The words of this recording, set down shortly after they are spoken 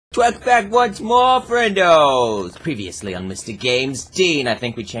Welcome back once more, friendos! Previously on Mrgamesdean, I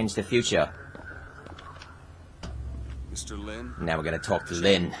think we changed the future. Mr. Lin? Now we're gonna talk to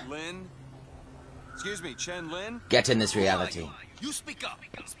Lin. Lin? Excuse me, Chen Lin? Get in this reality. You speak up!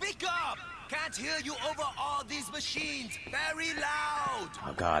 Speak up! Can't hear you over all these machines! Very loud!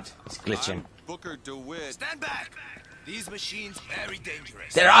 Oh god, it's glitching. I'm Booker DeWitt. Stand back! These machines very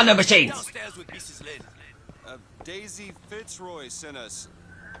dangerous. There are no machines! Downstairs with Mrs. Lin. Daisy Fitzroy sent us.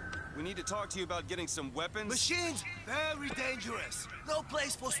 We need to talk to you about getting some weapons. Machines very dangerous. No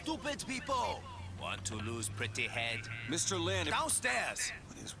place for stupid people. Want to lose pretty head? Mr. Lin, Downstairs!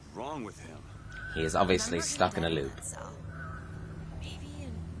 what is wrong with him? He is obviously stuck in a loop. Maybe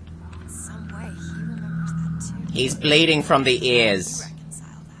in some way he remembers that too. He's bleeding from the ears.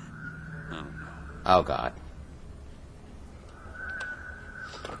 Reconcile that. Oh god.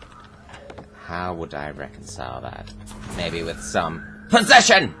 How would I reconcile that? Maybe with some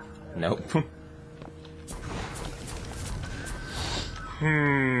possession! Nope.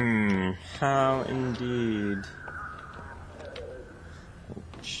 How indeed.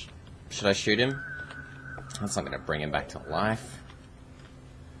 Should I shoot him? That's not gonna bring him back to life.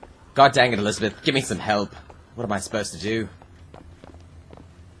 God dang it, Elizabeth, give me some help. What am I supposed to do?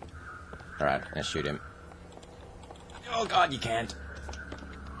 Alright, let's shoot him. Oh god, you can't.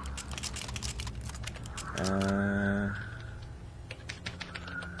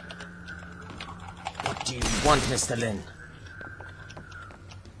 What do you want, Mr. Lin?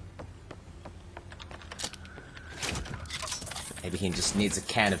 Maybe he just needs a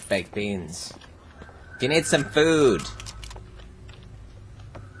can of baked beans. He needs some food.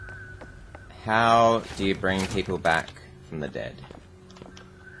 How do you bring people back from the dead?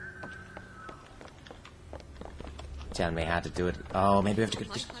 Tell me how to do it. Oh, maybe we have to go to...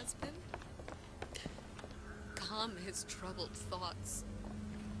 My husband? Calm his troubled thoughts.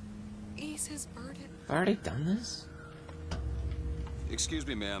 Ease his burden. I've already done this? Excuse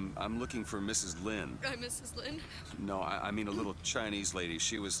me, ma'am. I'm looking for Mrs. Lin. Mrs. Lin? No, I mean a little Chinese lady.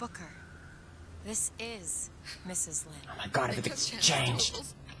 She was... Booker, this is Mrs. Lin. Oh my god, everything's changed.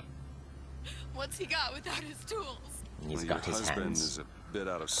 Tools. What's he got without his tools? He's Well, got your his husband hands. is a bit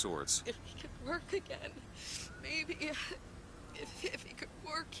out of sorts. If he could work again, maybe if he could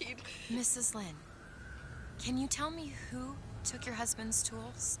work, he'd... Mrs. Lin, can you tell me who took your husband's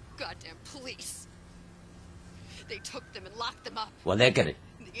tools? Goddamn police. They took them and locked them up Well, they're gonna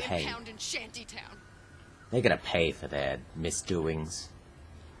in the pay. impound in Shantytown. They're gonna pay for their misdoings.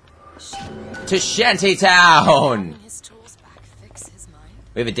 To Shantytown! His tools back fix his mind?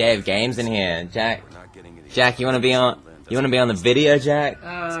 We have a day of games in here, Jack. We're not getting any... Jack, you wanna be on? You wanna be on the video, Jack?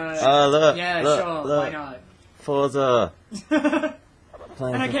 Oh look! Yeah, look, sure. Look. Why not? Forza.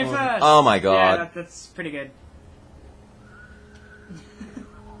 And I came first. Oh my god! Yeah, that's pretty good.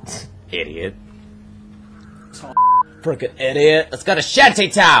 Idiot. Frickin' idiot! Let's go to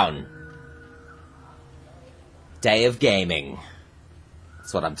Shantytown. Day of gaming.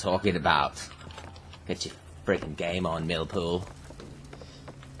 That's what I'm talking about. Get your freaking game on, Millpool.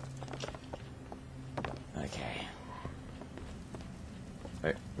 Okay.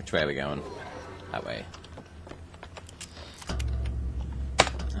 Wait, which way are we going? That way.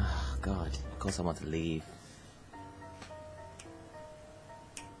 Oh, God. Of course I want to leave.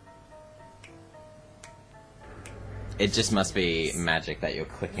 It just must be magic that you're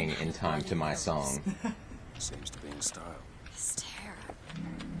clicking in time to my song. Seems to be in style. His terror.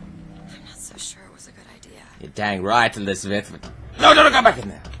 I'm not so sure it was a good idea. You're dang right, Elizabeth. No, don't go back in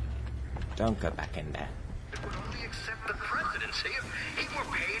there. Don't go back in there. It would only accept the presidency if he were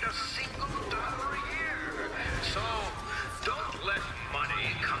paid a single dollar a year. So, don't let money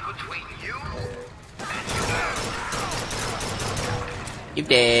come between you and You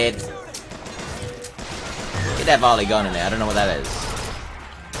did. Get that volley gun in there. I don't know what that is.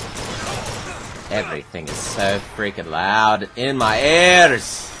 Everything is so freaking loud in my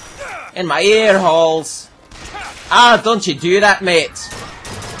ears. In my ear holes. Ah, don't you do that, mate.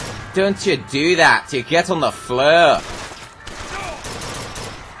 Don't you do that. You get on the floor.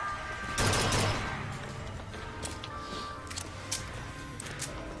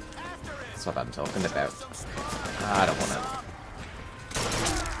 That's what I'm talking about. I don't want to.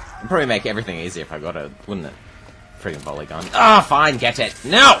 It'd probably make everything easier if I got it, wouldn't it? Freaking volley gun. Ah, fine, get it.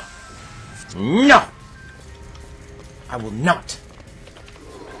 No! No! I will not.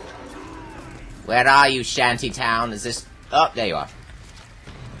 Where are you, Shantytown? Is this... Oh, there you are.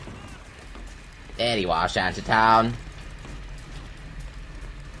 There you are, Shantytown.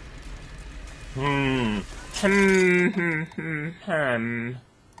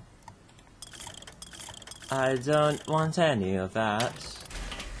 I don't want any of that.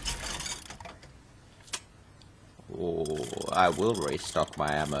 Oh, I will restock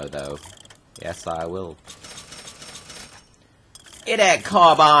my ammo, though. Yes, I will. Get that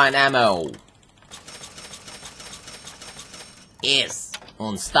carbine ammo! Yes,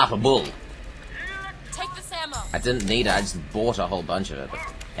 unstoppable. Take this ammo. I didn't need it, I just bought a whole bunch of it. But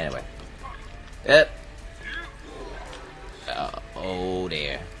anyway. Yep. Oh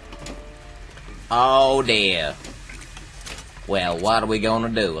dear. Oh dear. Well, what are we gonna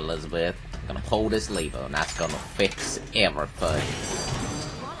do, Elizabeth? I'm gonna pull this lever, and that's gonna fix everything.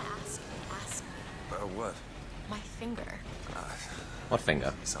 If you wanna ask me. About what? My finger. What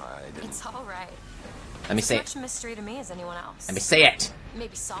finger? Sorry, I didn't. It's alright. Let me see As it. much mystery to me as anyone else. Let me see it!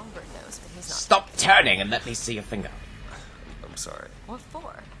 Maybe Songbird knows, but he's not. Stop turning and let me see your finger. I'm sorry. What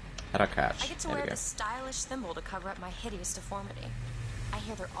for? How do I catch? I get to There we wear go. this stylish thimble to cover up my hideous deformity. I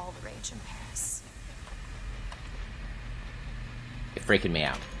hear they're all the rage in Paris. You're freaking me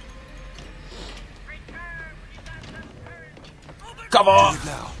out. Come on!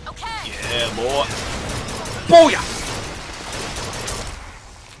 Now. Okay. Yeah, boy. Booyah!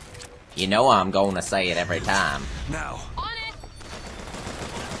 You know I'm gonna say it every time. Now. On it.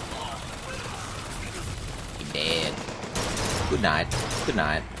 You dead. Good night. Good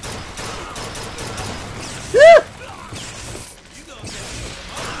night. Woo!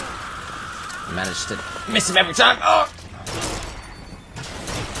 Managed to miss him every time. Oh!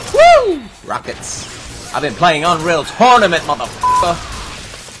 Woo! Rockets. I've been playing Unreal Tournament, motherfucker.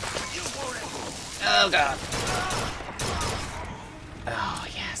 Oh god. Oh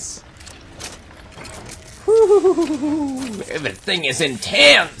yes. Woo! Everything is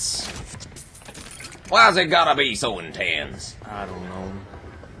intense. Why's it gotta be so intense? I don't know.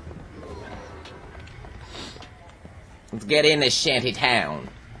 Let's get in this shanty town.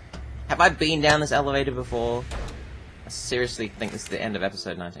 Have I been down this elevator before? I seriously think this is the end of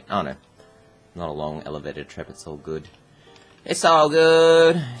episode 19. Oh no. Not a long elevator trip, it's all good. It's all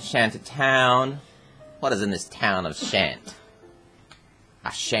good. Shanty town. What is in this town of Shant?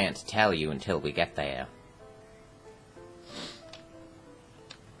 I shan't tell you until we get there.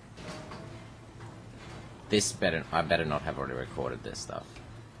 I better not have already recorded this stuff.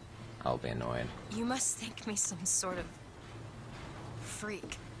 I'll be annoyed. You must think me some sort of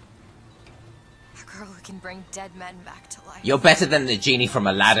freak. A girl who can bring dead men back to life. You're better than the genie from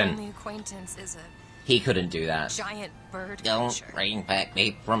His Aladdin. only acquaintance is a He couldn't do that. giant bird Don't creature. bring back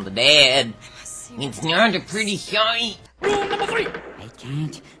me from the dead. I must see It's not a pretty sight. Rule number 3. I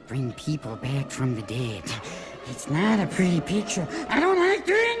can't bring people back from the dead. It's not a pretty picture. I don't like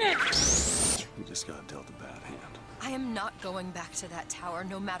doing it. You just got dealt a bad hand. I am not going back to that tower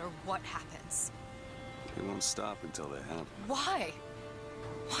no matter what happens. They won't stop until they have. Why?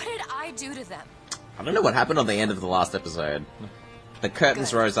 What did I do to them? I don't know what happened on the end of the last episode. The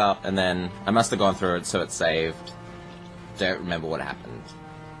curtains Good. rose up, and then I must have gone through it, so it's saved. Don't remember what happened.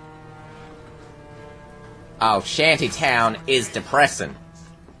 Oh, Shantytown is depressing.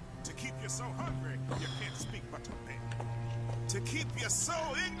 To keep you so hungry, you can't speak but to me. To keep you so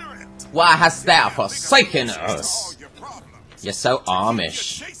ignorant. Why hast thou forsaken All us? your problems. You're so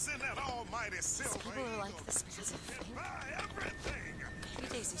Amish. Chasing that almighty silver. People are like this because of fame. Everything. Maybe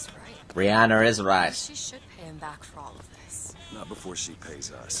Daisy's right. Rihanna is right. She should pay him back for all of this. Not before she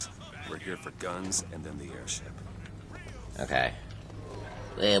pays us. We're here for guns and then the airship. Okay.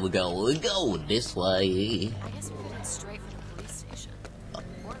 There we go. We go this way. I guess we could head straight for the police station. Or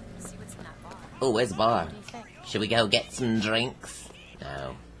see what's in that bar. Oh, where's the bar? What do you think? Should we go get some drinks?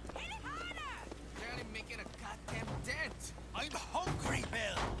 No. Barely making a goddamn dent. I'm hungry,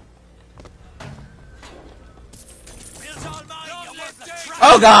 Bill. Bill's all mine. You're worth the trash.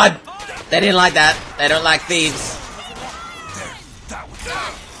 Oh god! They didn't like that. They don't like thieves.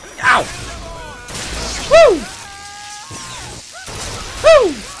 Ow! Woo!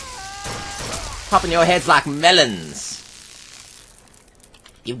 Woo! Popping your heads like melons.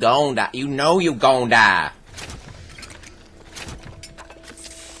 You gon' die. You know you gon' die.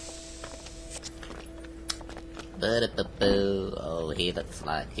 Oh, he looks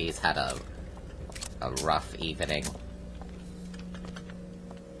like he's had a rough evening.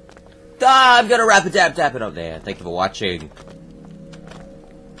 I'm gonna wrap it tap it up there. Thank you for watching.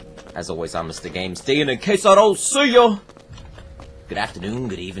 As always, I'm Mrgamesdean. In case I don't see you, good afternoon,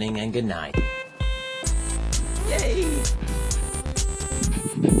 good evening, and good night. Yay!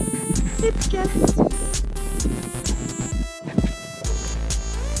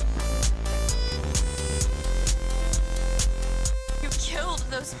 You killed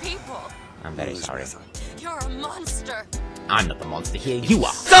those people. I'm very sorry. You're a monster. I'm not the monster here. You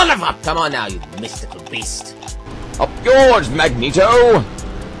are. Son of a! Come on now, you mystical beast. Up yours, Magneto.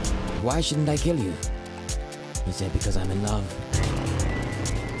 Why shouldn't I kill you? He said because I'm in love.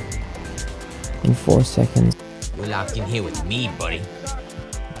 In 4 seconds. You're locked in here with me, buddy.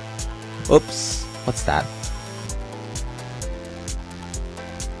 Oops. What's that?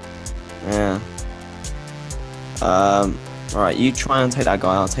 Yeah. Alright, you try and take that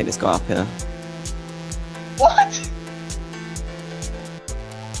guy, I'll take this guy up here. What?